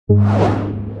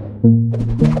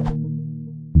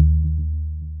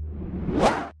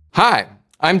Hi,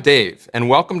 I'm Dave, and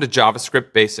welcome to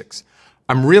JavaScript Basics.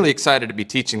 I'm really excited to be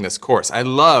teaching this course. I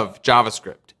love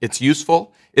JavaScript. It's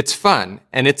useful, it's fun,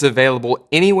 and it's available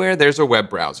anywhere there's a web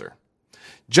browser.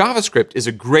 JavaScript is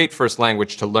a great first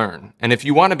language to learn, and if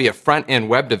you want to be a front-end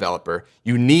web developer,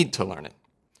 you need to learn it.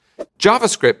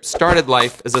 JavaScript started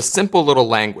life as a simple little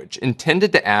language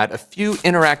intended to add a few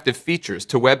interactive features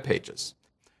to web pages.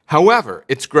 However,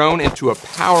 it's grown into a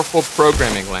powerful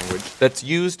programming language that's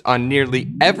used on nearly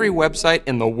every website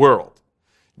in the world.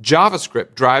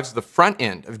 JavaScript drives the front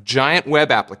end of giant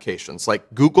web applications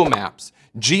like Google Maps,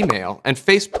 Gmail, and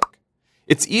Facebook.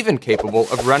 It's even capable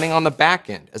of running on the back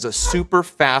end as a super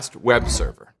fast web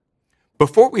server.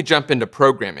 Before we jump into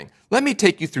programming, let me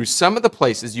take you through some of the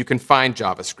places you can find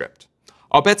JavaScript.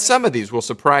 I'll bet some of these will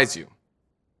surprise you.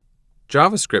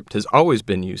 JavaScript has always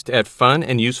been used to add fun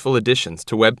and useful additions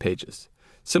to web pages.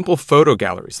 Simple photo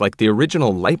galleries like the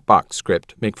original Lightbox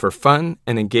script make for fun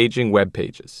and engaging web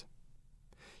pages.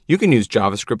 You can use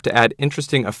JavaScript to add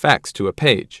interesting effects to a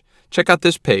page. Check out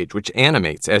this page, which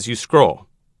animates as you scroll.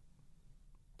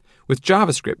 With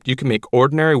JavaScript, you can make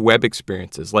ordinary web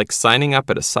experiences like signing up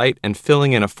at a site and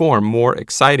filling in a form more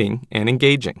exciting and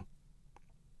engaging.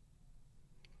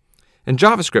 And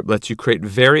JavaScript lets you create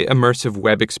very immersive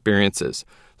web experiences,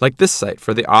 like this site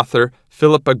for the author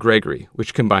Philippa Gregory,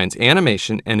 which combines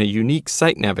animation and a unique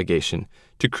site navigation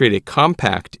to create a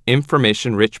compact,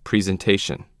 information-rich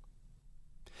presentation.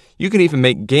 You can even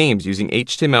make games using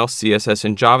HTML, CSS,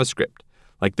 and JavaScript,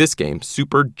 like this game,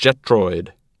 Super Jetroid.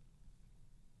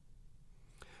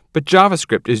 But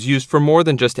JavaScript is used for more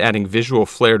than just adding visual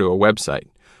flair to a website.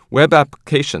 Web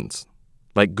applications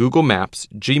like Google Maps,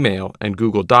 Gmail, and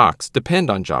Google Docs depend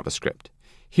on JavaScript.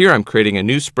 Here I'm creating a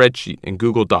new spreadsheet in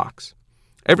Google Docs.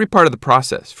 Every part of the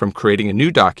process, from creating a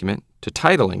new document, to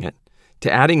titling it,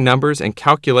 to adding numbers and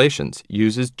calculations,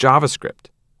 uses JavaScript.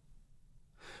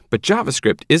 But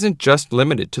JavaScript isn't just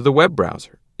limited to the web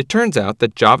browser. It turns out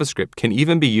that JavaScript can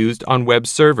even be used on web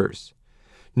servers.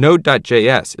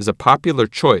 Node.js is a popular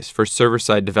choice for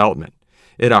server-side development.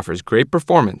 It offers great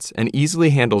performance and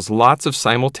easily handles lots of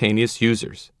simultaneous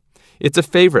users. It's a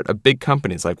favorite of big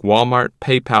companies like Walmart,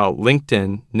 PayPal,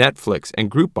 LinkedIn, Netflix, and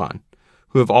Groupon,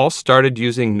 who have all started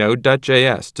using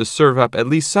Node.js to serve up at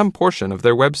least some portion of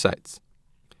their websites.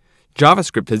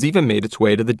 JavaScript has even made its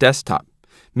way to the desktop.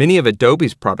 Many of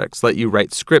Adobe's products let you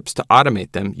write scripts to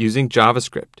automate them using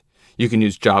JavaScript. You can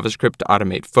use JavaScript to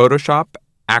automate Photoshop,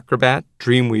 Acrobat,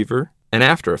 Dreamweaver, and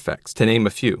After Effects, to name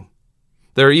a few.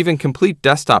 There are even complete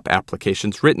desktop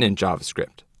applications written in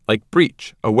JavaScript, like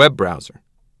Breach, a web browser,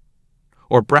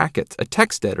 or Brackets, a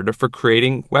text editor for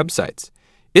creating websites.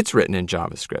 It's written in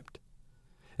JavaScript.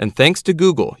 And thanks to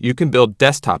Google, you can build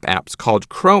desktop apps called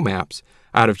Chrome apps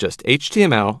out of just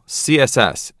HTML,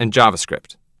 CSS, and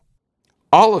JavaScript.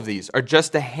 All of these are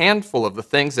just a handful of the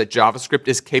things that JavaScript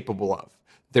is capable of.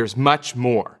 There's much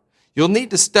more. You'll need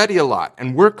to study a lot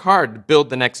and work hard to build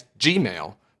the next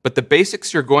Gmail, but the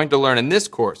basics you're going to learn in this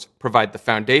course provide the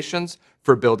foundations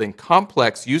for building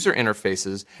complex user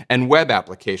interfaces and web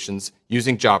applications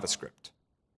using JavaScript.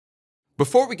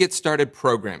 Before we get started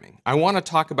programming, I want to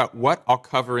talk about what I'll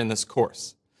cover in this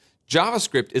course.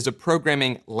 JavaScript is a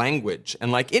programming language,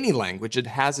 and like any language, it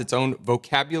has its own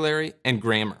vocabulary and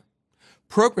grammar.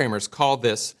 Programmers call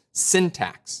this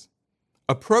syntax.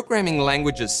 A programming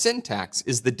language's syntax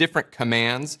is the different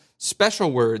commands,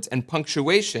 special words, and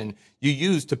punctuation you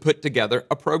use to put together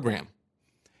a program.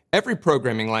 Every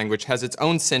programming language has its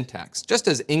own syntax, just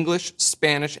as English,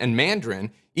 Spanish, and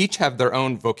Mandarin each have their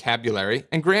own vocabulary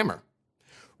and grammar.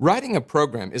 Writing a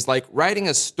program is like writing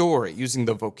a story using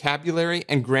the vocabulary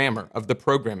and grammar of the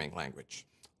programming language.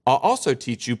 I'll also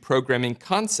teach you programming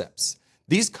concepts.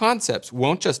 These concepts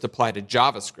won't just apply to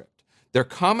JavaScript. They're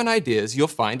common ideas you'll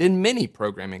find in many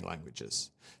programming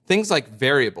languages. Things like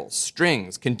variables,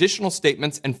 strings, conditional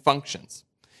statements, and functions.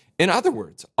 In other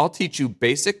words, I'll teach you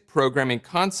basic programming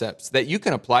concepts that you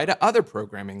can apply to other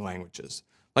programming languages,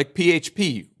 like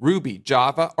PHP, Ruby,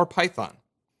 Java, or Python.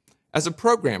 As a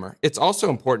programmer, it's also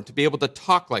important to be able to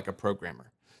talk like a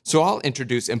programmer. So I'll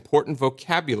introduce important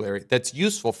vocabulary that's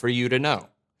useful for you to know.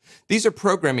 These are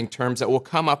programming terms that will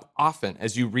come up often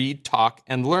as you read, talk,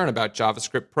 and learn about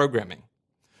JavaScript programming.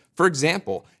 For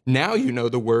example, now you know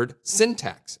the word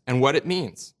syntax and what it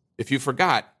means. If you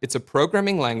forgot, it's a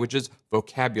programming language's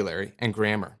vocabulary and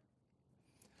grammar.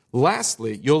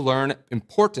 Lastly, you'll learn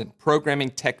important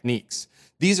programming techniques.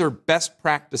 These are best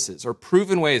practices or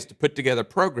proven ways to put together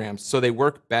programs so they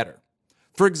work better.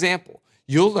 For example,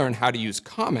 you'll learn how to use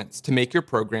comments to make your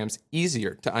programs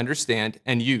easier to understand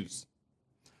and use.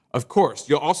 Of course,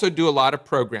 you'll also do a lot of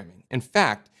programming. In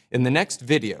fact, in the next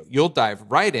video, you'll dive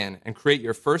right in and create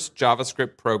your first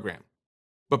JavaScript program.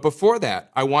 But before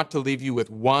that, I want to leave you with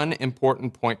one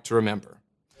important point to remember.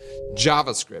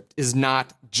 JavaScript is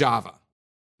not Java.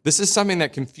 This is something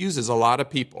that confuses a lot of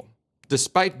people.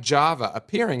 Despite Java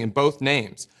appearing in both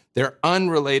names, they're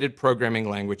unrelated programming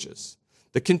languages.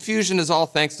 The confusion is all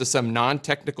thanks to some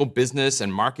non-technical business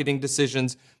and marketing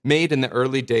decisions made in the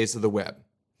early days of the web.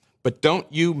 But don't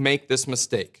you make this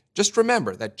mistake. Just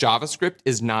remember that JavaScript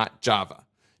is not Java.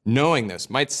 Knowing this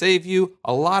might save you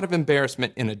a lot of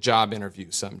embarrassment in a job interview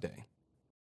someday.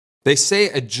 They say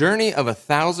a journey of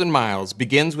 1,000 miles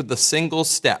begins with a single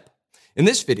step. In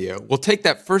this video, we'll take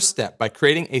that first step by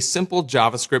creating a simple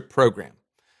JavaScript program.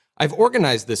 I've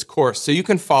organized this course so you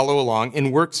can follow along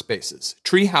in Workspaces,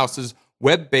 Treehouse's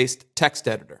web-based text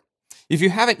editor. If you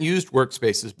haven't used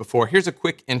Workspaces before, here's a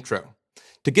quick intro.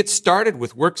 To get started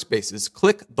with Workspaces,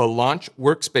 click the Launch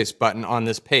Workspace button on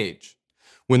this page.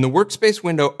 When the Workspace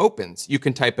window opens, you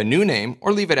can type a new name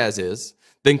or leave it as is,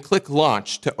 then click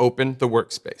Launch to open the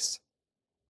workspace.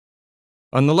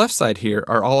 On the left side here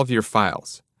are all of your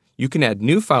files. You can add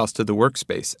new files to the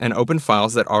workspace and open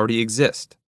files that already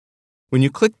exist. When you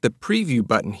click the Preview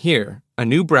button here, a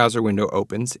new browser window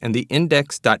opens and the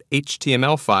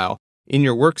index.html file in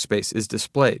your workspace is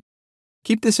displayed.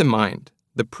 Keep this in mind.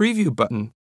 The Preview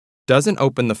button doesn't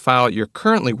open the file you're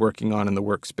currently working on in the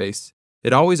workspace.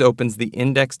 It always opens the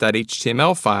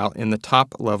index.html file in the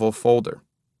top level folder.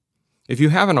 If you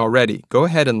haven't already, go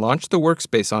ahead and launch the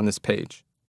workspace on this page.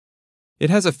 It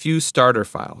has a few starter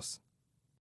files.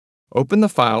 Open the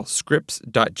file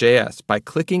scripts.js by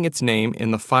clicking its name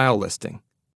in the file listing.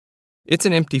 It's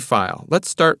an empty file. Let's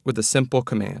start with a simple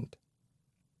command.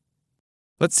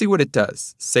 Let's see what it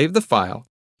does. Save the file,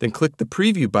 then click the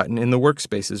Preview button in the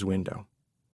Workspaces window.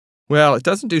 Well, it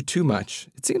doesn't do too much.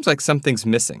 It seems like something's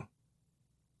missing.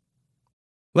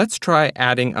 Let's try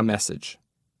adding a message.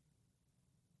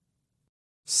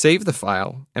 Save the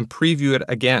file and preview it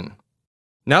again.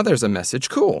 Now there's a message.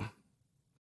 Cool.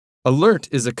 Alert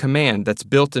is a command that's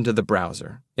built into the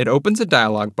browser. It opens a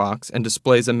dialog box and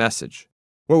displays a message.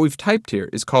 What we've typed here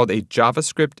is called a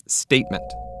JavaScript statement.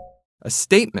 A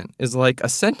statement is like a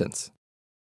sentence.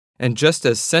 And just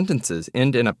as sentences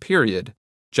end in a period,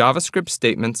 JavaScript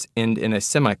statements end in a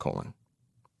semicolon.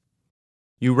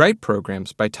 You write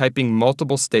programs by typing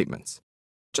multiple statements,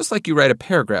 just like you write a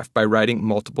paragraph by writing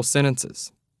multiple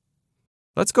sentences.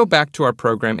 Let's go back to our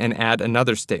program and add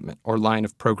another statement or line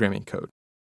of programming code.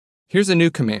 Here's a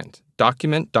new command,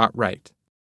 document.write.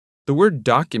 The word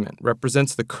document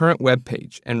represents the current web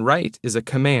page, and write is a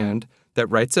command that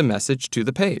writes a message to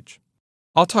the page.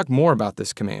 I'll talk more about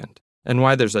this command and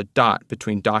why there's a dot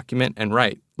between document and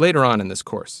write later on in this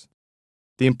course.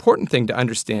 The important thing to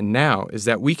understand now is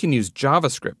that we can use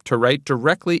JavaScript to write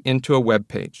directly into a web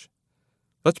page.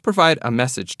 Let's provide a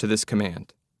message to this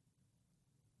command.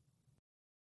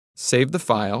 Save the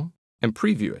file and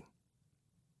preview it.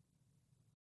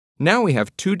 Now we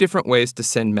have two different ways to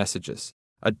send messages,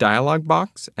 a dialog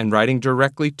box and writing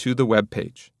directly to the web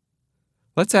page.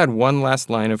 Let's add one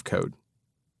last line of code.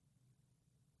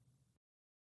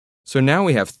 So now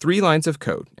we have 3 lines of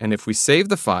code, and if we save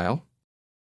the file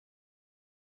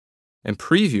and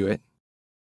preview it,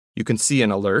 you can see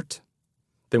an alert.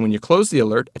 Then when you close the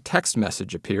alert, a text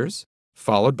message appears,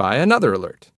 followed by another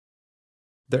alert.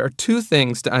 There are 2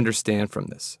 things to understand from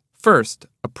this. First,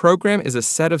 a program is a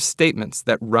set of statements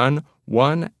that run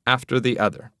one after the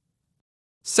other.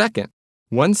 Second,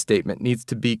 one statement needs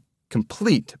to be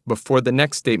complete before the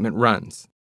next statement runs.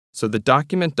 So the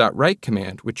document.write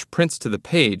command, which prints to the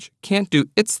page, can't do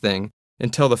its thing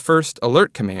until the first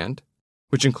alert command,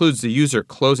 which includes the user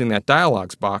closing that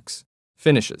dialog box,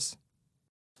 finishes.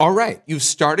 All right, you've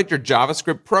started your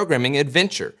JavaScript programming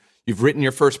adventure. You've written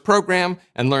your first program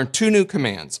and learned 2 new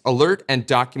commands, alert and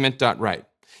document.write.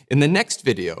 In the next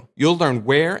video, you'll learn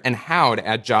where and how to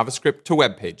add JavaScript to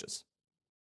web pages.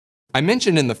 I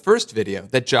mentioned in the first video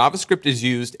that JavaScript is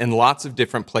used in lots of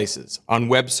different places, on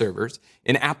web servers,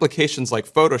 in applications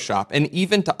like Photoshop, and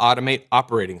even to automate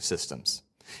operating systems.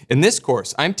 In this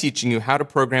course, I'm teaching you how to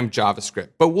program JavaScript,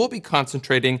 but we'll be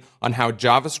concentrating on how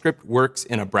JavaScript works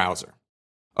in a browser.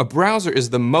 A browser is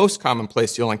the most common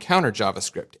place you'll encounter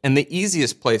JavaScript, and the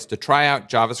easiest place to try out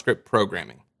JavaScript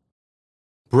programming.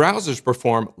 Browsers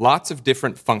perform lots of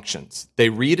different functions. They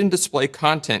read and display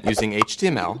content using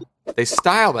HTML, they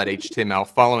style that HTML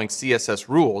following CSS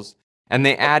rules, and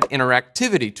they add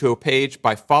interactivity to a page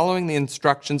by following the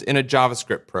instructions in a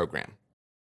JavaScript program.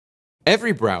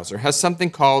 Every browser has something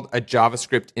called a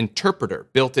JavaScript interpreter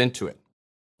built into it.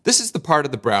 This is the part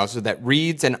of the browser that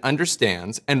reads and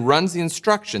understands and runs the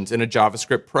instructions in a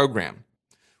JavaScript program.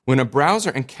 When a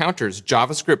browser encounters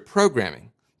JavaScript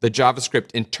programming, the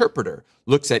JavaScript interpreter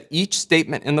looks at each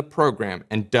statement in the program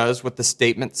and does what the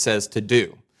statement says to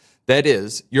do. That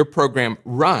is, your program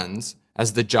runs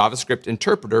as the JavaScript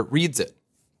interpreter reads it.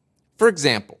 For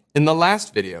example, in the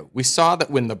last video, we saw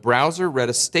that when the browser read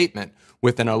a statement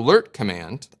with an alert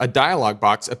command, a dialog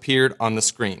box appeared on the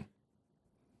screen.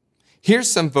 Here's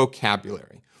some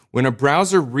vocabulary. When a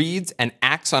browser reads and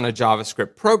acts on a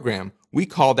JavaScript program, we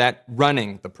call that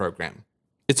running the program.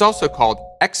 It's also called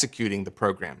executing the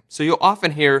program. So you'll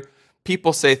often hear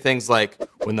people say things like,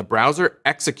 when the browser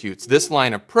executes this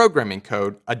line of programming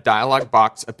code, a dialog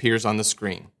box appears on the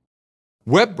screen.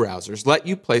 Web browsers let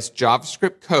you place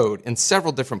JavaScript code in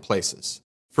several different places.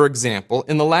 For example,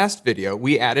 in the last video,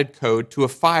 we added code to a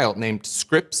file named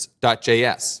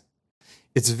scripts.js.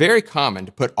 It's very common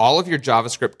to put all of your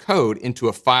JavaScript code into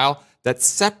a file that's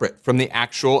separate from the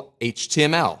actual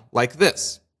HTML, like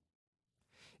this.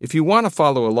 If you want to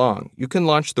follow along, you can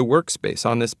launch the workspace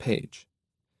on this page.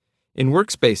 In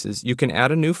Workspaces, you can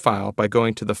add a new file by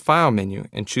going to the File menu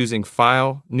and choosing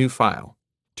File, New File.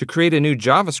 To create a new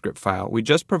JavaScript file, we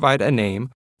just provide a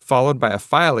name followed by a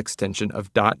file extension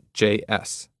of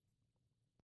 .js.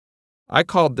 I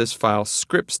called this file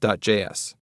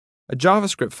scripts.js. A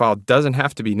JavaScript file doesn't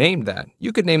have to be named that.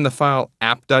 You could name the file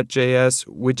app.js,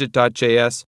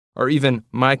 widget.js, or even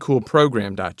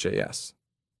mycoolprogram.js.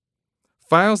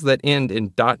 Files that end in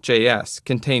 .js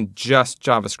contain just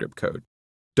JavaScript code.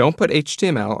 Don't put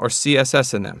HTML or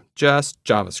CSS in them, just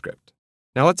JavaScript.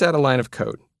 Now let's add a line of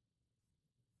code.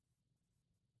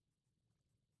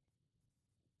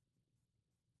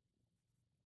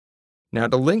 Now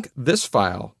to link this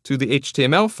file to the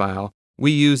HTML file,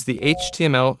 we use the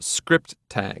HTML script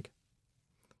tag.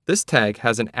 This tag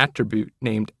has an attribute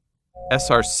named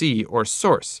src or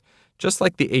source, just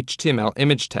like the HTML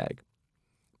image tag.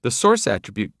 The source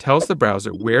attribute tells the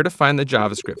browser where to find the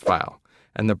JavaScript file,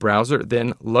 and the browser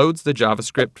then loads the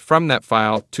JavaScript from that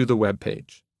file to the web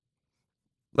page.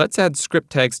 Let's add script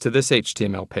tags to this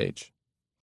HTML page.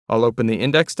 I'll open the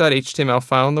index.html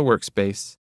file in the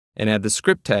workspace and add the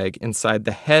script tag inside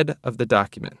the head of the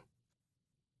document.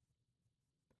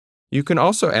 You can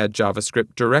also add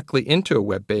JavaScript directly into a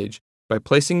web page by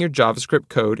placing your JavaScript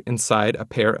code inside a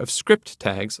pair of script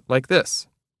tags like this.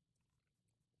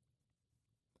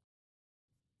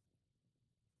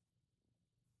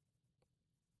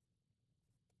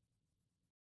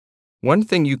 One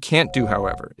thing you can't do,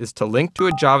 however, is to link to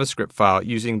a JavaScript file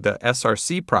using the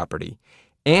src property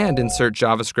and insert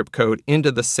JavaScript code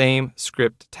into the same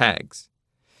script tags.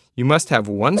 You must have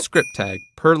one script tag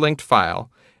per linked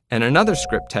file and another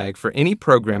script tag for any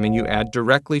programming you add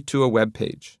directly to a web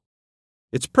page.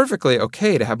 It's perfectly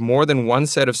okay to have more than one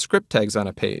set of script tags on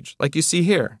a page, like you see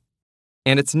here.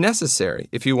 And it's necessary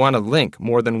if you want to link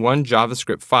more than one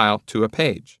JavaScript file to a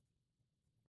page.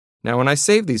 Now when I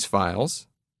save these files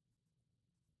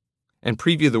and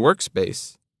preview the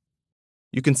workspace,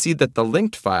 you can see that the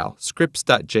linked file,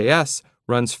 scripts.js,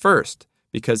 runs first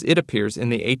because it appears in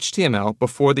the HTML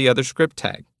before the other script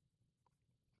tag.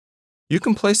 You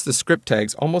can place the script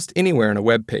tags almost anywhere in a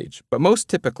web page, but most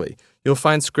typically, you'll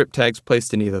find script tags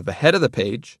placed in either the head of the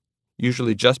page,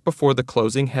 usually just before the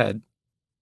closing head,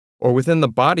 or within the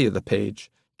body of the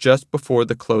page, just before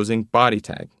the closing body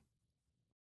tag.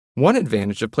 One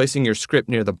advantage of placing your script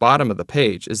near the bottom of the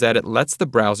page is that it lets the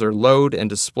browser load and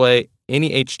display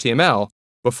any HTML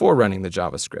before running the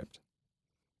JavaScript.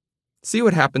 See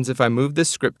what happens if I move this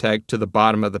script tag to the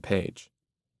bottom of the page.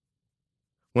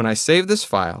 When I save this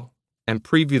file and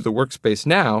preview the workspace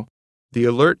now, the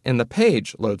alert in the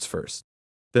page loads first.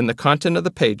 Then the content of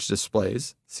the page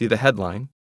displays, see the headline.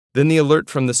 Then the alert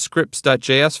from the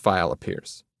scripts.js file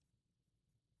appears.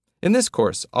 In this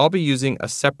course, I'll be using a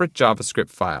separate JavaScript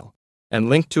file and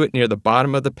link to it near the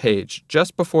bottom of the page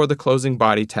just before the closing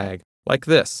body tag, like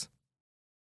this.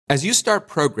 As you start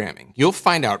programming, you'll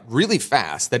find out really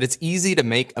fast that it's easy to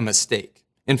make a mistake.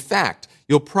 In fact,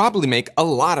 you'll probably make a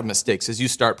lot of mistakes as you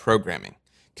start programming.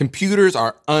 Computers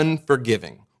are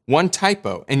unforgiving. One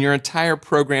typo and your entire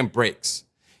program breaks.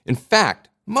 In fact,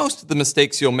 most of the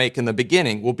mistakes you'll make in the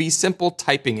beginning will be simple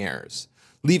typing errors,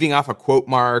 leaving off a quote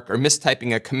mark or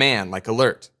mistyping a command like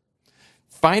alert.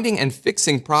 Finding and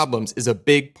fixing problems is a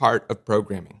big part of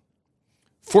programming.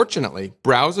 Fortunately,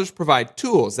 browsers provide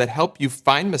tools that help you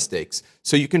find mistakes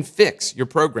so you can fix your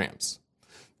programs.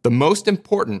 The most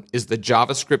important is the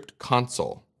JavaScript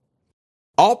console.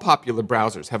 All popular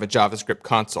browsers have a JavaScript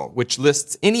console, which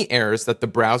lists any errors that the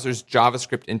browser's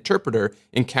JavaScript interpreter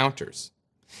encounters.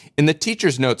 In the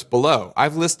teacher's notes below,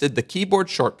 I've listed the keyboard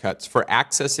shortcuts for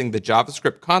accessing the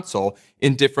JavaScript console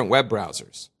in different web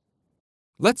browsers.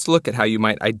 Let's look at how you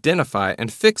might identify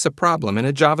and fix a problem in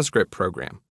a JavaScript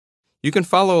program. You can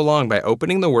follow along by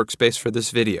opening the workspace for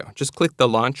this video. Just click the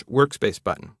Launch Workspace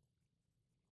button.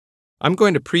 I'm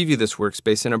going to preview this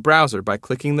workspace in a browser by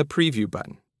clicking the Preview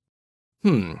button.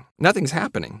 Nothing's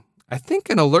happening. I think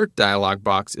an alert dialog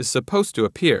box is supposed to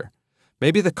appear.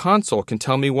 Maybe the console can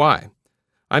tell me why.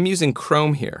 I'm using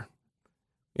Chrome here.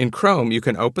 In Chrome, you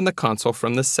can open the console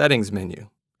from the Settings menu,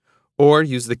 or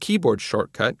use the keyboard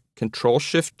shortcut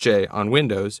Ctrl-Shift-J on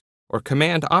Windows or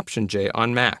Command-Option-J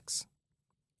on Macs.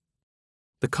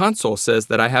 The console says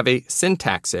that I have a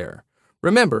syntax error.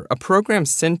 Remember, a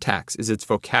program's syntax is its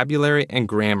vocabulary and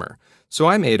grammar, so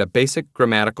I made a basic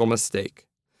grammatical mistake.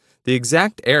 The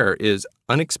exact error is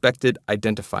unexpected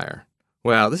identifier.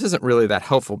 Well, this isn't really that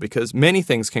helpful because many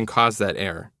things can cause that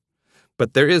error.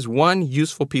 But there is one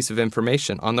useful piece of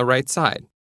information on the right side.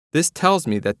 This tells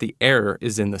me that the error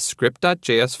is in the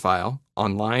script.js file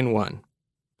on line 1.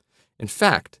 In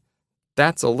fact,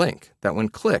 that's a link that when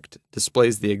clicked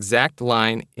displays the exact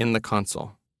line in the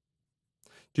console.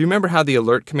 Do you remember how the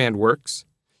alert command works?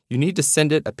 You need to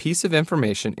send it a piece of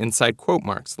information inside quote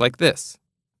marks like this.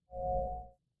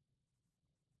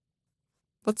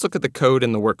 Let's look at the code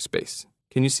in the workspace.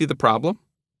 Can you see the problem?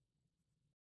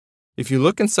 If you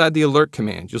look inside the alert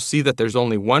command, you'll see that there's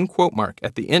only one quote mark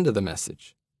at the end of the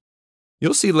message.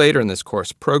 You'll see later in this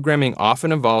course, programming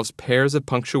often involves pairs of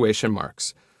punctuation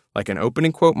marks, like an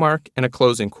opening quote mark and a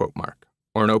closing quote mark,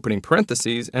 or an opening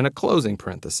parentheses and a closing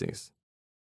parentheses.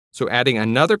 So adding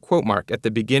another quote mark at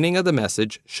the beginning of the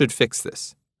message should fix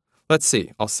this. Let's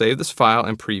see, I'll save this file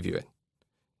and preview it.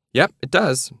 Yep, it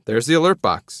does. There's the alert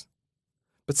box.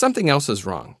 But something else is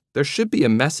wrong. There should be a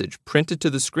message printed to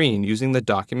the screen using the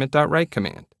document.write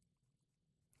command.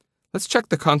 Let's check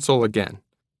the console again.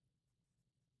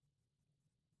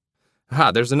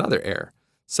 There's another error.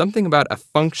 Something about a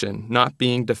function not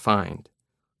being defined.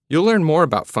 You'll learn more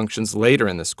about functions later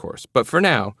in this course, but for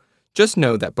now, just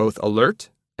know that both alert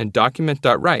and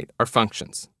document.write are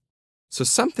functions. So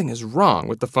something is wrong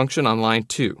with the function on line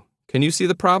 2. Can you see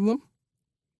the problem?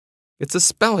 It's a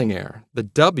spelling error. The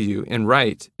W in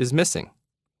write is missing.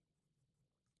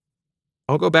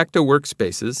 I'll go back to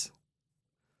Workspaces,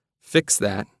 fix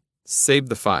that, save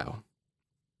the file.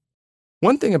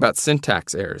 One thing about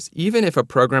syntax errors, even if a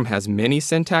program has many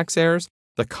syntax errors,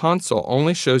 the console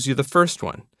only shows you the first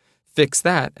one. Fix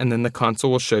that, and then the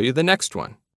console will show you the next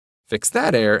one. Fix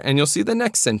that error, and you'll see the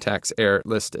next syntax error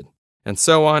listed, and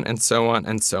so on, and so on,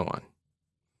 and so on.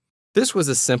 This was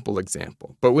a simple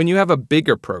example, but when you have a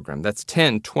bigger program that's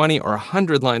 10, 20, or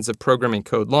 100 lines of programming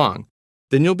code long,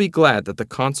 then you'll be glad that the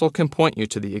console can point you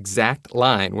to the exact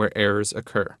line where errors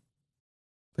occur.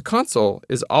 The console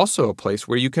is also a place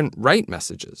where you can write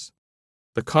messages.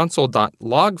 The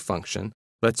console.log function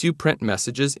lets you print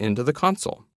messages into the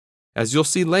console. As you'll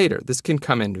see later, this can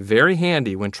come in very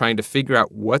handy when trying to figure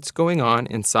out what's going on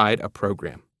inside a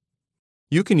program.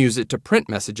 You can use it to print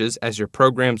messages as your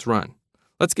programs run.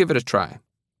 Let's give it a try.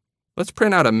 Let's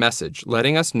print out a message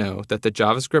letting us know that the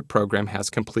JavaScript program has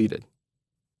completed.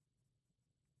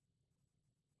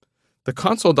 The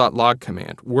console.log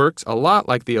command works a lot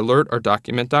like the alert or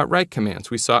document.write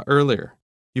commands we saw earlier.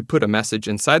 You put a message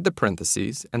inside the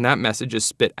parentheses, and that message is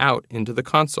spit out into the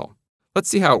console. Let's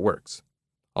see how it works.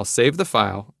 I'll save the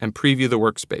file and preview the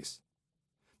workspace.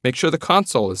 Make sure the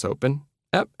console is open.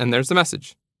 Yep, and there's the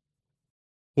message.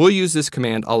 We'll use this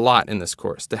command a lot in this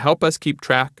course to help us keep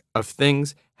track of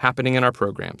things happening in our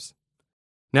programs.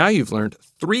 Now you've learned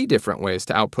 3 different ways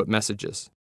to output messages: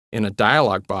 in a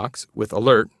dialog box with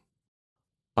alert,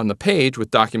 on the page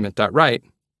with document.write,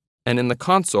 and in the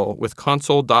console with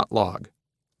console.log.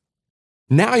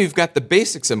 Now you've got the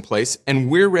basics in place, and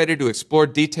we're ready to explore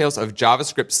details of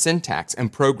JavaScript syntax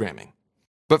and programming.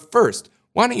 But first,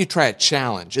 why don't you try a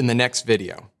challenge in the next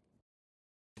video?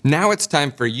 Now it's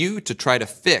time for you to try to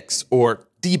fix or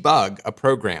debug a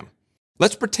program.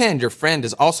 Let's pretend your friend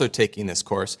is also taking this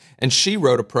course, and she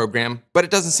wrote a program, but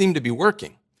it doesn't seem to be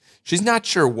working. She's not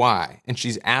sure why, and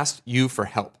she's asked you for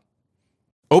help.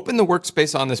 Open the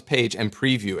workspace on this page and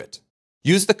preview it.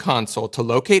 Use the console to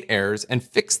locate errors and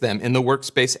fix them in the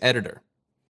workspace editor.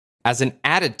 As an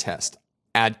added test,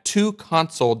 add 2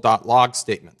 console.log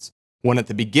statements, one at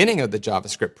the beginning of the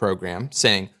JavaScript program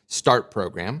saying start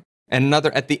program, and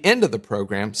another at the end of the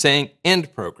program saying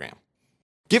end program.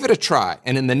 Give it a try,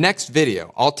 and in the next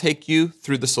video, I'll take you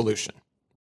through the solution.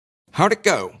 How'd it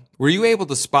go? Were you able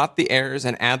to spot the errors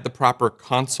and add the proper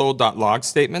console.log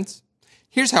statements?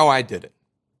 Here's how I did it.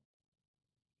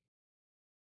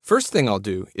 First thing I'll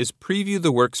do is preview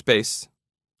the workspace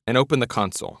and open the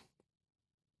console.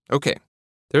 Okay,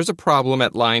 there's a problem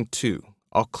at line 2.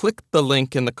 I'll click the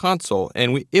link in the console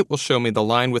and it will show me the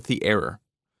line with the error.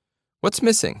 What's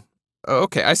missing?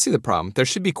 Okay, I see the problem. There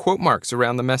should be quote marks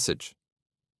around the message.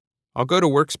 I'll go to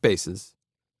Workspaces,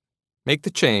 make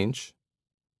the change,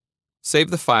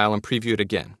 save the file and preview it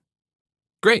again.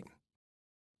 Great!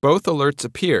 Both alerts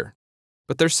appear,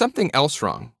 but there's something else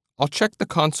wrong. I'll check the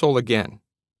console again.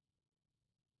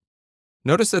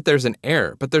 Notice that there's an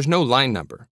error, but there's no line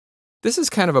number. This is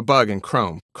kind of a bug in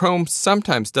Chrome. Chrome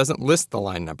sometimes doesn't list the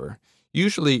line number.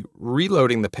 Usually,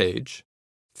 reloading the page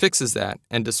fixes that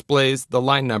and displays the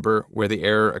line number where the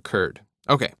error occurred.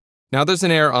 Okay, now there's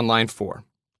an error on line 4,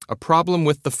 a problem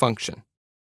with the function.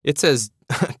 It says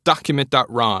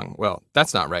document.wrong. Well,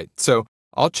 that's not right, so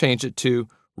I'll change it to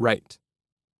right.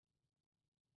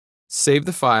 Save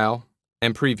the file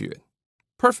and preview it.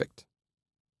 Perfect.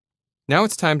 Now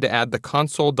it's time to add the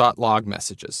console.log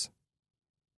messages.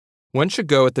 One should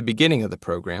go at the beginning of the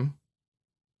program,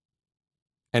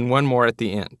 and one more at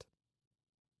the end.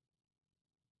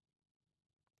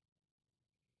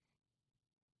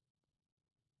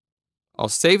 I'll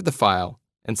save the file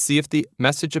and see if the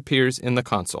message appears in the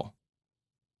console.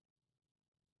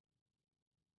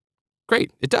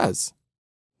 Great, it does.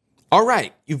 All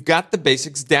right, you've got the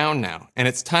basics down now, and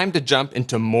it's time to jump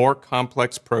into more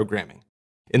complex programming.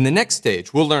 In the next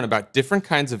stage, we'll learn about different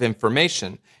kinds of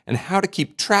information and how to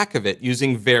keep track of it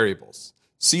using variables.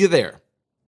 See you there.